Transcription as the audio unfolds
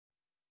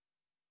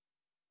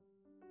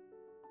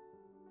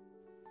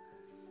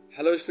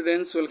Hello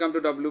students, welcome to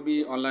WB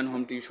online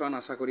home tuition.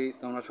 আশা করি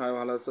তোমরা সবাই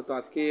ভালো আছো। তো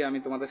আজকে আমি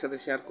তোমাদের সাথে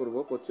শেয়ার করব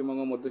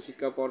পশ্চিমবঙ্গ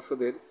মধ্যশিক্ষা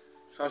পর্ষদের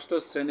ষষ্ঠ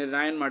শ্রেণীর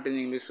Rayan Martin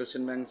English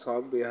question bank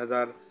সব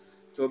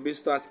 2024।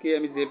 তো আজকে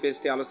আমি যে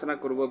পেজটি আলোচনা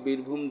করব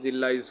বীরভূম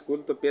জিল্লা স্কুল।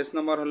 তো পেজ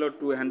নাম্বার হলো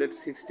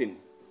 216।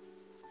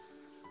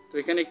 তো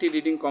এখানে একটি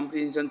রিডিং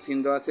কম্প্রিহেনশন চিহ্ন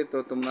দেওয়া আছে, তো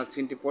তোমরা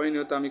চিহ্নটি পড়ে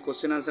নিও। তো আমি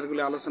কোশ্চেন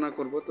আনসারগুলি আলোচনা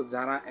করব। তো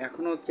যারা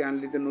এখনও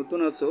চ্যানেলটিতে নতুন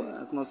আছো,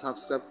 এখনও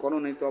সাবস্ক্রাইব করো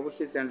নাই, তো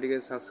অবশ্যই চ্যানেলটিকে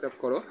সাবস্ক্রাইব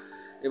করো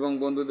এবং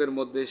বন্ধুদের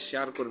মধ্যে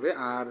শেয়ার করবে।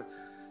 আর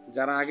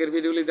যারা আগের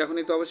ভিডিওগুলি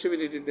দেখোনি, তো অবশ্যই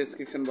ভিডিওটির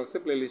ডেসক্রিপশন বক্সে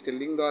প্লেলিস্টের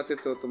লিঙ্ক দেওয়া আছে,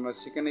 তো তোমরা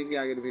সেখানে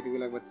গিয়ে আগের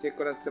ভিডিওগুলো একবার চেক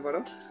করে আসতে পারো।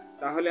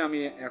 তাহলে আমি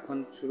এখন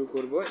শুরু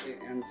করব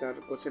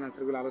কোশ্চেন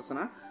আনসারগুলো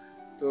আলোচনা।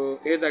 তো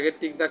এর আগে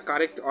tick the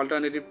correct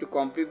alternative to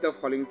complete the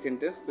following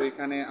sentence. তো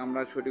এখানে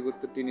আমরা সঠিক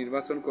উত্তরটি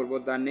নির্বাচন করব।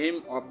 The name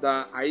of the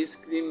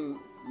ice cream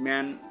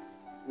man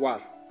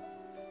was.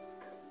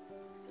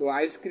 তো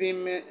আইসক্রিম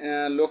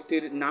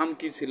লোকটির নাম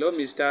কি ছিল?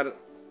 Mister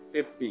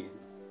পেপ্পি।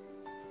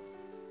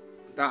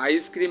 The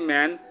ice cream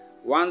man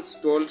once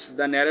told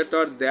the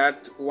narrator that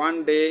one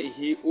day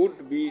he would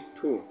be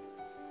too.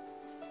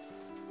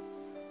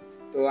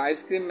 তো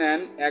আইসক্রিম ম্যান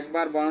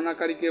একবার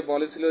বর্ণনাকারীকে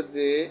বলেছিল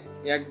যে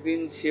একদিন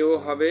সেও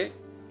হবে,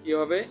 কি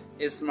হবে?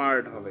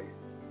 স্মার্ট হবে।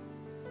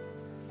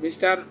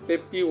 মিস্টার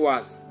পেপ্পি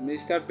ওয়াজ,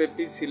 মিস্টার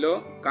পেপ্পি ছিল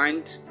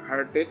কাইন্ড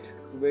হার্টেড,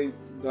 খুবই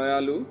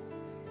দয়ালু।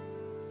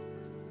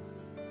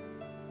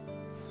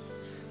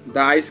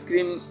 The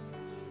ice cream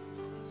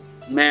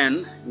man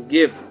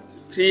gave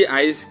free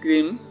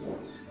ice cream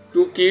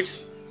two kids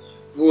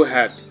who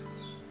had.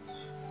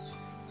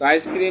 তো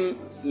আইসক্রিম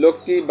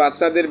লোকটি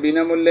বাচ্চাদের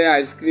বিনামূল্যে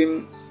আইসক্রিম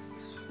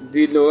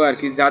দিল আর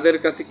কি, যাদের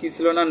কাছে কি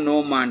ছিল না? নো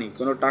মানি,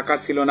 কোনো টাকা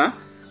ছিল না।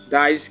 The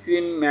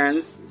ice cream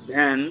man's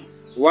van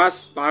was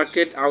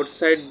পার্কেড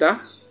outside the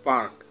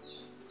park.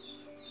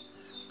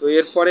 তো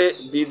এরপরে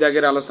বি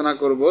দাগের আলোচনা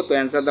করব। তো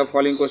অ্যান্সার দ্য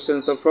ফলোইং কোশ্চেন।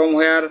 তো from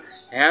where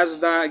has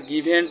the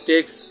given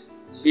text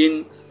been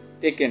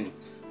taken.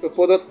 তো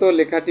প্রদত্ত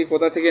লেখাটি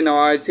কোথা থেকে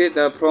নেওয়া হয়েছে?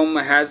 The from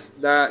has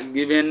the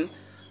given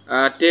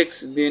text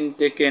been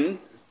taken.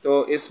 তো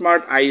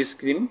স্মার্ট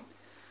আইসক্রিম,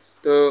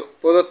 তো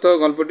প্রদত্ত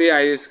গল্পটি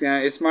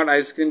স্মার্ট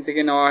আইসক্রিম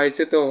থেকে নেওয়া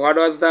হয়েছে। তো what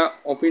was the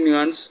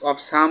opinions of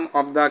some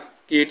of the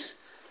kids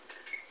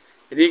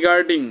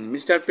regarding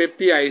mister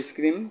পেপ্পি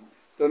ice cream.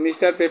 তো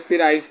মিস্টার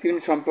পেপ্পির আইসক্রিম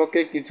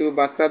সম্পর্কে কিছু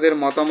বাচ্চাদের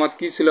মতামত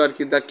কী ছিল আর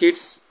কি? The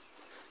kids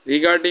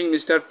regarding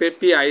mister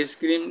পেপ্পি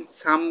ice cream,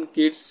 some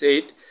kids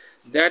said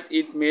that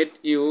it made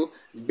you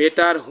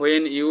better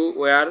when you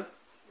were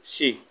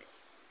sick.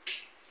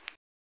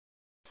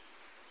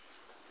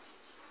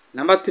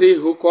 Number 3,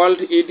 who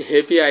called it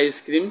happy ice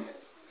cream?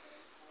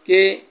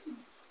 কে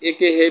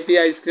একে happy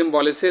ice cream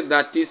বলেছে?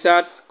 The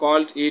teachers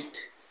called it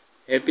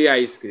happy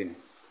ice cream.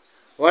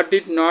 What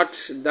did not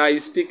the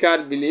speaker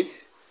believe.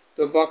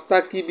 তো বক্তা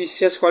কি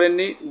বিশ্বাস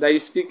করেননি? The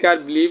speaker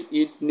believe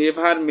it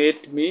never made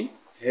me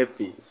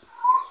happy.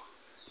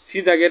 C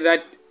দাগের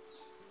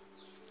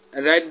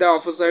write the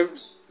opposite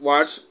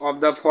words of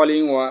the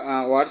following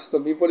ওয়ার্ডস। তো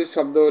বিপরীত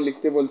শব্দ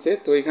লিখতে বলছে।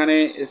 তো এখানে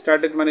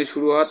স্টার্টেড মানে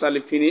শুরু হওয়া, তাহলে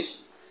ফিনিশ,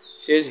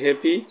 শেষ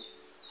হ্যাপি,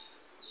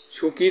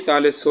 সুখী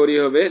তাহলে সরি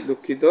হবে,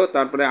 দুঃখিত।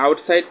 তারপরে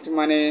আউটসাইড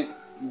মানে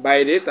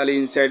বাইরে, তাহলে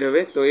ইনসাইড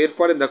হবে। তো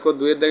এরপরে দেখো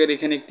দুয়ের দাগের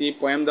এখানে একটি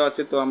পোয়েম দেওয়া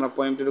আছে, তো আমরা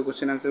পোয়েমটির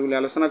কোশ্চেন আনসারগুলি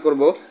আলোচনা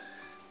করব।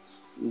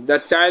 The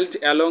child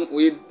along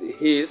with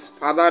his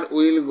father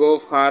will go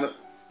for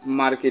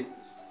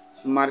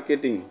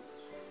marketing.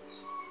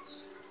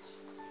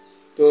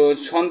 তো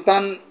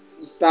সন্তান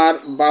তার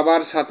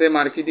বাবার সাথে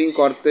মার্কেটিং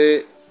করতে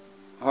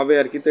হবে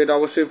আর কি। তো এটা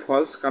অবশ্যই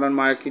ফলস, কারণ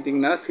মার্কেটিং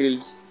না,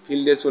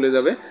 ফিল্ডে চলে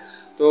যাবে।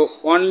 তো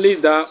only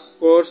the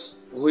course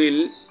wheel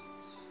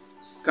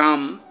come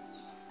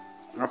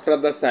after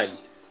the child.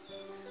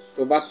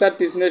 তো বাচ্চার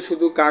পিছনে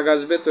শুধু কাক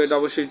আসবে, তো এটা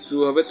অবশ্যই ট্রু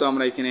হবে। তো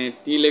আমরা এখানে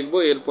টি লিখবো।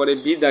 এরপরে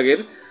বি দাগের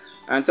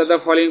অ্যান্সার দ্য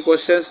ফলোইং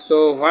কোশ্চেন্স। তো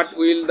what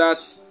will the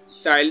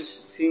child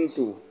Singh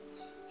two.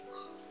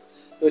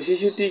 তো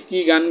শিশুটি কি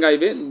গান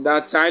গাইবে? The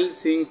child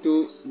Singh to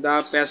the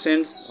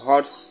patients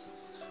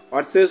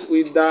horse's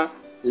with the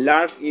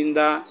Lark in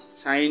the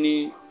shiny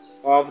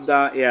of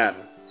the air.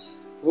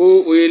 Who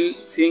will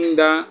sing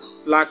the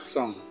pluck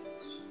song.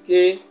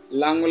 কে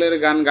লাঙ্গলের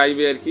গান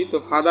গাইবে আর কি। তো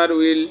father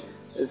will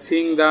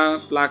sing the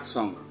pluck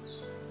song.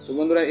 তো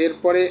বন্ধুরা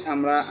এরপরে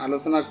আমরা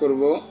আলোচনা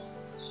করব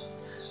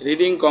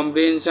রিডিং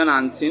কম্প্রিহেনশন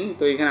আনসিন।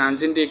 তো এখানে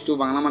আনসিনটি একটু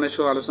বাংলা মানের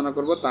সহ আলোচনা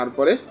করব,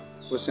 তারপরে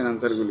question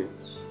আনসারগুলি।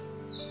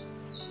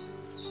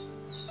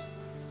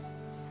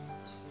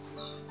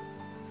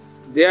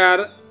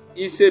 There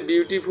is a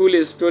beautiful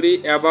story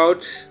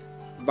about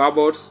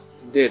Babor's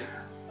death.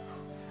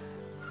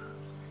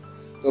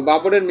 তো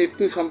বাবরের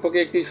মৃত্যু সম্পর্কে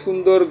একটি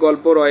সুন্দর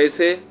গল্প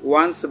রয়েছে।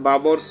 ওয়ান্স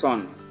বাবর সন।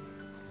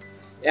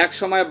 এক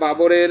সময়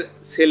বাবরের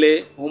ছেলে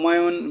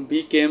হুমায়ুন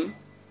বিকেম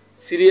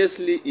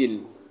সিরিয়াসলি ইল।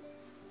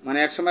 মানে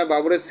এক সময়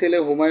বাবরের ছেলে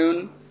হুমায়ুন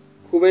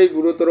খুবই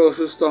গুরুতর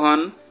অসুস্থ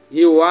হন।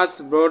 হি ওয়াজ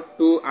ব্রট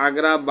টু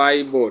আগ্রা বাই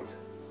বোট।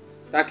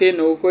 তাকে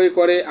নৌকোয়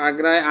করে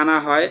আগ্রায় আনা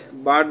হয়।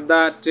 But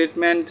the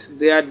treatment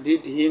there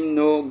did him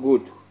no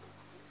good.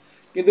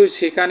 কিন্তু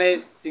সেখানে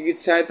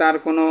চিকিৎসায় তার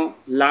কোনো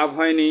লাভ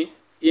হয়নি।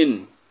 In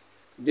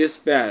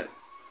despair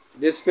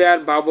despair,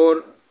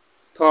 Babur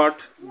thought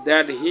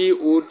that he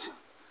would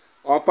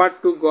offer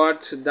to God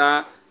the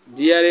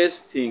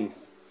dearest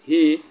things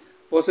he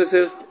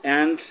possessed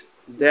and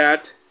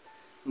that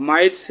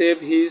might save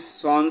his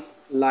son's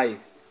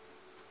life.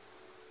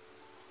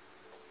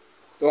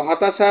 তো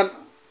হতাশার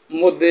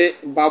মধ্যে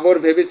বাবর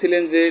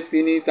ভেবেছিলেন যে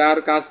তিনি তার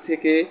কাছ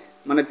থেকে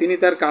তিনি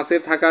তার কাছে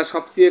থাকা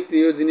সবচেয়ে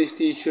প্রিয়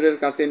জিনিসটি ঈশ্বরের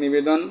কাছে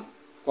নিবেদন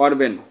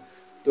করবেন।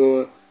 তো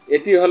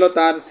এটি হলো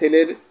তার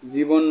ছেলের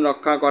জীবন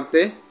রক্ষা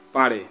করতে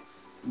পারে।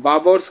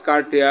 Babur's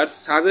courtiers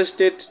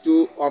suggested to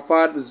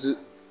offer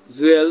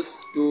jewels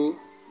to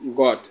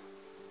God.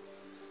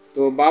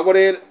 তো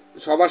বাবরের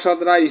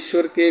সভাসদরা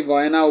ঈশ্বরকে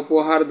গয়না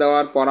উপহার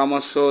দেওয়ার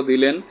পরামর্শ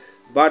দিলেন।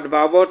 But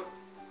Babur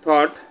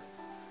thought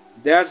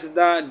that's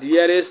the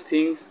dearest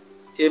things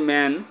a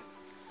man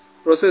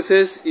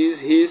processes is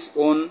his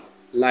own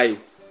life.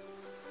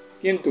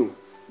 কিন্তু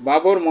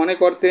বাবর মনে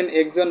করতেন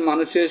একজন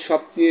মানুষের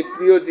সবচেয়ে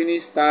প্রিয়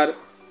জিনিস তার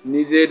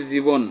নিজের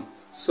জীবন।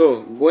 So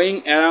going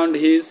around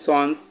his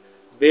sons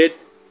bed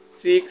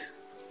chicks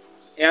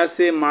as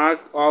a mark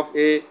of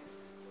A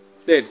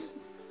plates.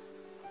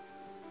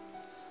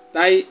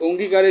 তাই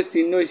অঙ্গীকারের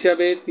চিহ্ন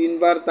হিসাবে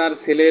তিনবার তার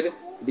ছেলের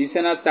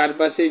বিছানার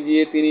চারপাশে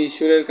গিয়ে তিনি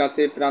ঈশ্বরের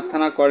কাছে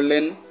প্রার্থনা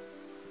করলেন।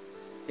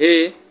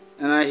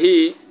 হি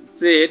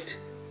prayed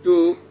two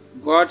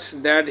god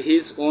that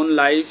his own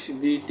life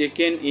be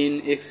taken in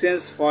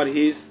exchange for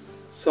his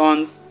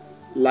sons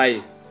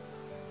life.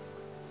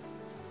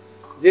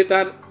 যে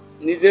তার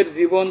নিজের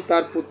জীবন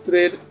তার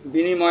পুত্রের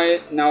বিনিময়ে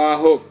নেওয়া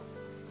হোক।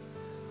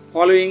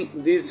 Following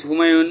this,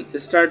 Humayun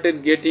started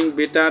getting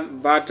better,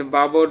 but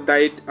Babur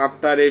died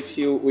after a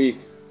few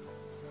weeks.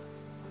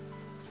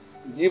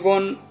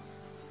 জীবন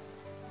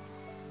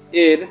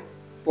এর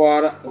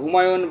পর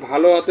হুমায়ুন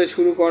ভালো হতে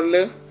শুরু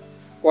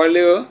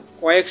করলেও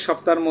কয়েক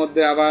সপ্তাহের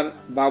মধ্যে আবার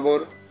বাবর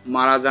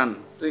মারা যান।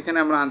 তো এখানে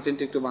আমরা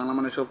আনসেন্টে একটু বাংলা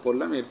মানে সব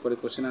পড়লাম। এরপরে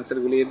কোশ্চেন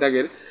আনসারগুলি এর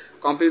দাগের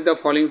complete the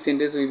following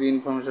sentence with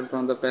information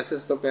from the passage.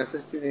 তো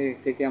প্যাসেজটি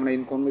থেকে আমরা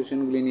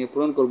ইনফরমেশনগুলি নিয়ে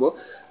পূরণ করব।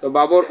 তো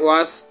বাবর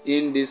ওয়াজ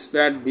ইন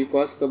ডিসপ্যায়ার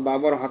বিকজ, তো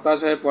বাবর হতাশ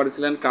হয়ে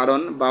পড়েছিলেন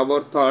কারণ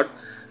Babur thought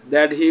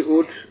that he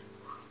would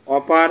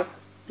offer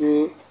to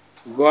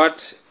god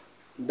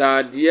the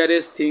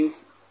dearest things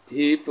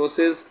he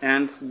process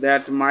and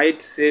that might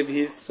save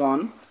his son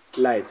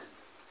lives.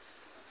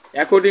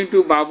 According to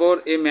Babur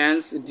a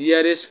man's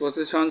dearest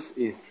পসেশনস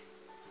is,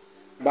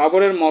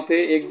 বাবরের মতে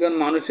একজন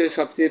মানুষের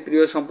সবচেয়ে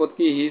প্রিয় সম্পদ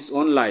কি? হিজ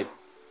ওন লাইফ,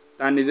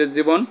 তার নিজের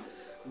জীবন।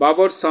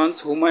 বাবর সন্স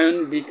হুমায়ুন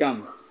বিকাম,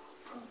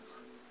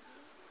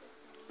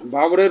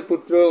 বাবরের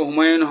পুত্র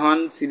হুমায়ুন হন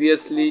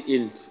সিরিয়াসলি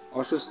ইল,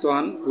 অসুস্থ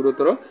হন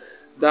গুরুতর।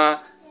 দ্য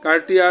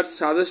কার্টিয়ার্স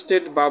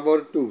সাজেস্টেড বাবর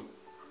টু,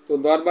 তো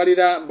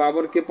দরবারীরা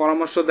বাবরকে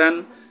পরামর্শ দেন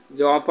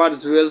যে অফার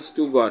জুয়েলস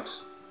টু গড,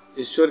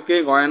 ঈশ্বরকে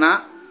গয়না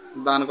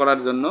দান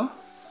করার জন্য।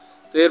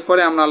 তো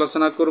এরপরে আমরা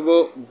আলোচনা করব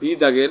বি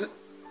দাগের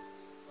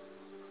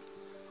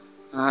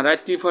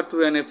write T for true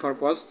and A for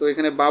false. তো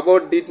এখানে Babur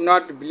did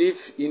not believe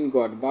in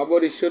god, Babur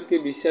ঈশ্বরকে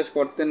বিশ্বাস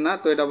করতেন না।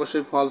 তো এটা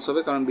অবশ্যই ফলস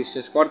হবে, কারণ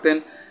বিশ্বাস করতেন।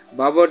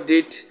 Babur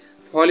did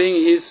falling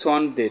his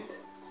son death,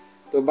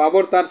 তো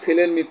বাবর তার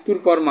ছেলের মৃত্যুর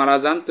পর মারা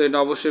যান। তো এটা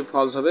অবশ্যই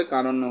ফলস হবে,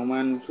 কারণ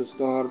হুমায়ুন সুস্থ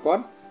হওয়ার পর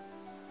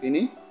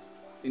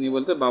তিনি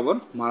বলতে বাবর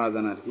মারা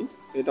যান আর কি।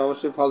 তো এটা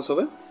অবশ্যই ফলস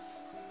হবে।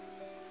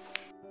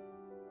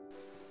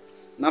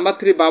 Number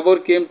 3, Babur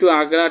came to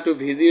Agra to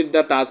visit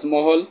the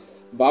Taj Mahal,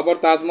 Babur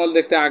Taj Mahal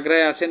দেখতে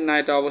আগ্রায় আসেন না,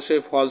 এটা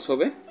অবশ্যই ফলস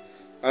হবে,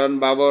 কারণ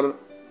বাবর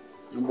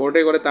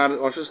বোটে করে তার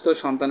অসুস্থ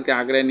সন্তানকে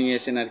আগ্রায় নিয়ে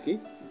এসেন আর কি।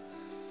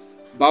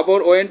 Babur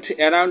went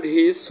around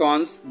his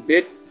sons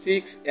bed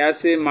tricks as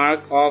a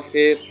mark of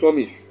a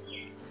promise,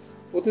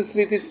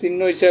 প্রতিশ্রুতির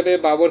চিহ্ন হিসাবে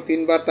বাবর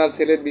তিনবার তার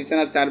ছেলের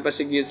বিছানার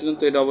চারপাশে গিয়েছিলেন।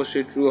 তো এটা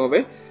অবশ্যই ট্রু হবে,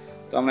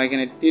 তো আমরা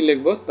এখানে টি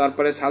লিখব।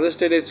 তারপরে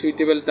suggested a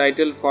suitable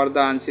title for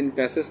the unseen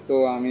passage, তো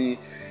আমি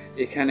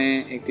এখানে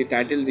একটি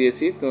টাইটেল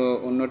দিয়েছি, তো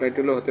অন্য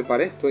টাইটেলও হতে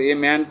পারে। তো a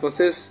man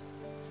process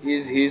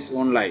is his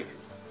own life.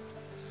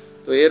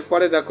 তো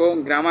এরপরে দেখো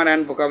গ্রামার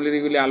অ্যান্ড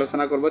ভোকাবুলারিগুলি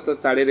আলোচনা করবো। তো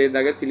 4 এই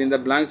দাগে fill in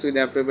the blanks with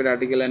appropriate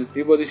article and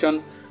preposition.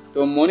 তো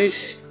মনীষ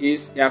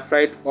is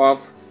afraid of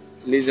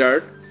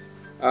Lizaad,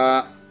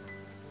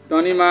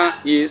 Tanima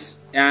is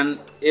an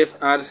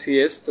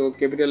FRCS, তো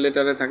ক্যাপিটাল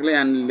লেটারে থাকলে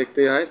অ্যান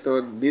লিখতেই হয়। তো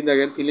বি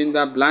দাগের fill in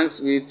the blanks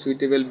with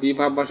suitable be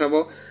verb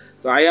বসাবো।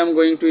 তো I am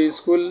going to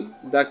school,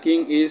 the king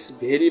is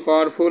very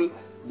powerful,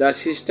 the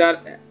sister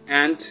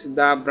and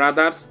the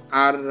brothers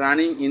R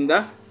running in the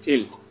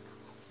field.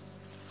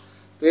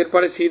 তো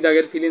এরপরে C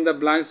দাগের fill in the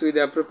blanks with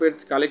appropriate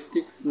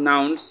collective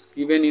nouns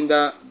given in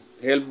the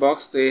help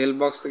box. তো এই help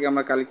box থেকে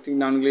আমরা collective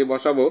নাউনগুলি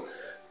বসাবো।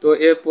 তো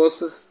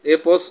এ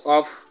post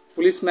of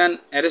policeman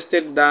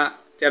arrested the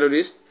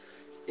terrorist,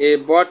 A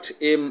bot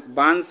a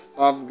bunch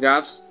of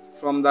গ্রাপস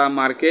from the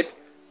market,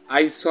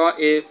 I saw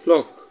A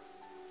flock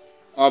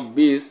of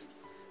bees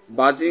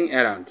buzzing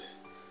around.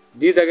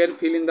 D দাগের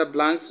fill in the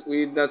blanks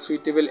with the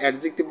suitable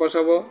adjective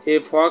বসাবো। A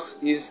fox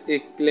is a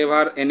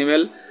clever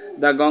animal,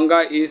 the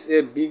Ganga is a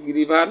big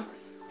river.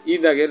 E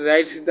দাগের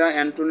write the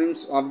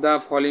antonyms of the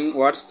following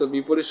words, তো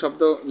বিপরীত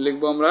শব্দ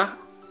লিখবো আমরা।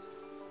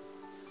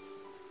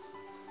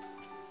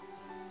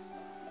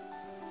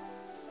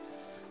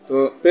 তো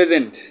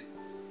present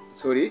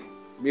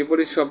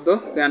বিপরীত শব্দ,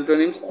 তো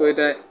অ্যান্টোনিমস। তো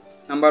এটা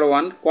নাম্বার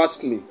 1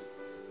 কস্টলি।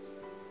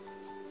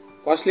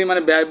 কস্টলি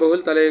মানে ব্যয়বহুল,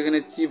 তাহলে এখানে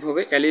চিপ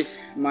হবে। এলিফ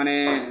মানে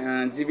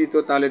জীবিত,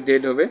 তাহলে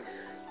ডেড হবে।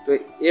 তো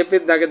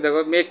এর দাগে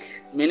দেখো মেক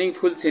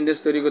মিনিংফুল সেন্টেন্স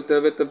তৈরি করতে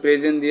হবে। তো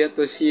প্রেজেন্ট দিয়ে,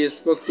 তো she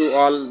spoke to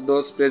all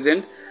those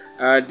present.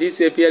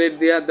 ডিসঅ্যাপিয়ারেড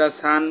দিয়া দ্য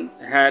সান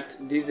হ্যাড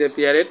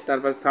ডিসঅ্যাপিয়ারেড।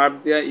 তারপর সার্ভ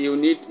দিয়া you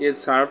need a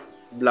serve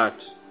blood.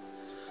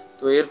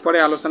 তো এরপরে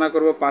আলোচনা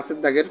করব 5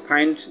 দাগের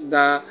find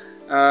the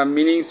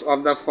meanings of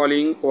the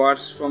following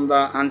words from the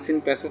unseen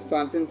passage. তো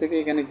আনসিন থেকে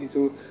এখানে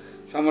কিছু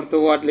সমর্থ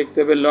ওয়ার্ড লিখতে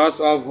হবে। লস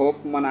অফ হোপ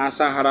মানে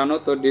আশা হারানো,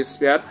 তো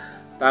ডিসপেয়ার।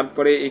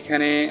 তারপরে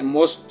এখানে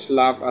মোস্ট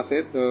লাভ আছে,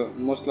 তো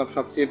মোস্ট লাভ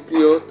সবচেয়ে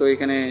প্রিয়, তো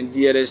এখানে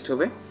ডিয়ারেস্ট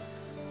হবে।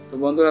 তো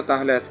বন্ধুরা,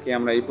 তাহলে আজকে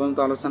আমরা এই পর্যন্ত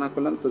আলোচনা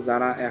করলাম। তো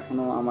যারা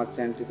এখনও আমার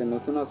চ্যানেলটিতে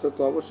নতুন আছো,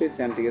 তো অবশ্যই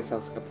চ্যানেলটিকে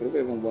সাবস্ক্রাইব করবে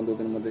এবং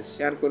বন্ধুদের মধ্যে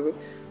শেয়ার করবে।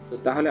 তো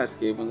তাহলে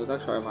আজকে এই পর্যন্ত,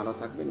 সবাই ভালো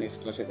থাকবে। নেক্সট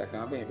ক্লাসে দেখা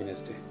হবে। Happy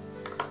next day.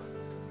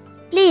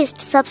 Please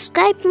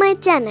subscribe my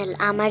channel.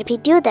 আমার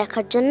ভিডিও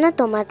দেখার জন্য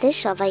তোমাদের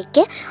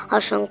সবাইকে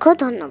অসংখ্য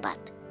ধন্যবাদ।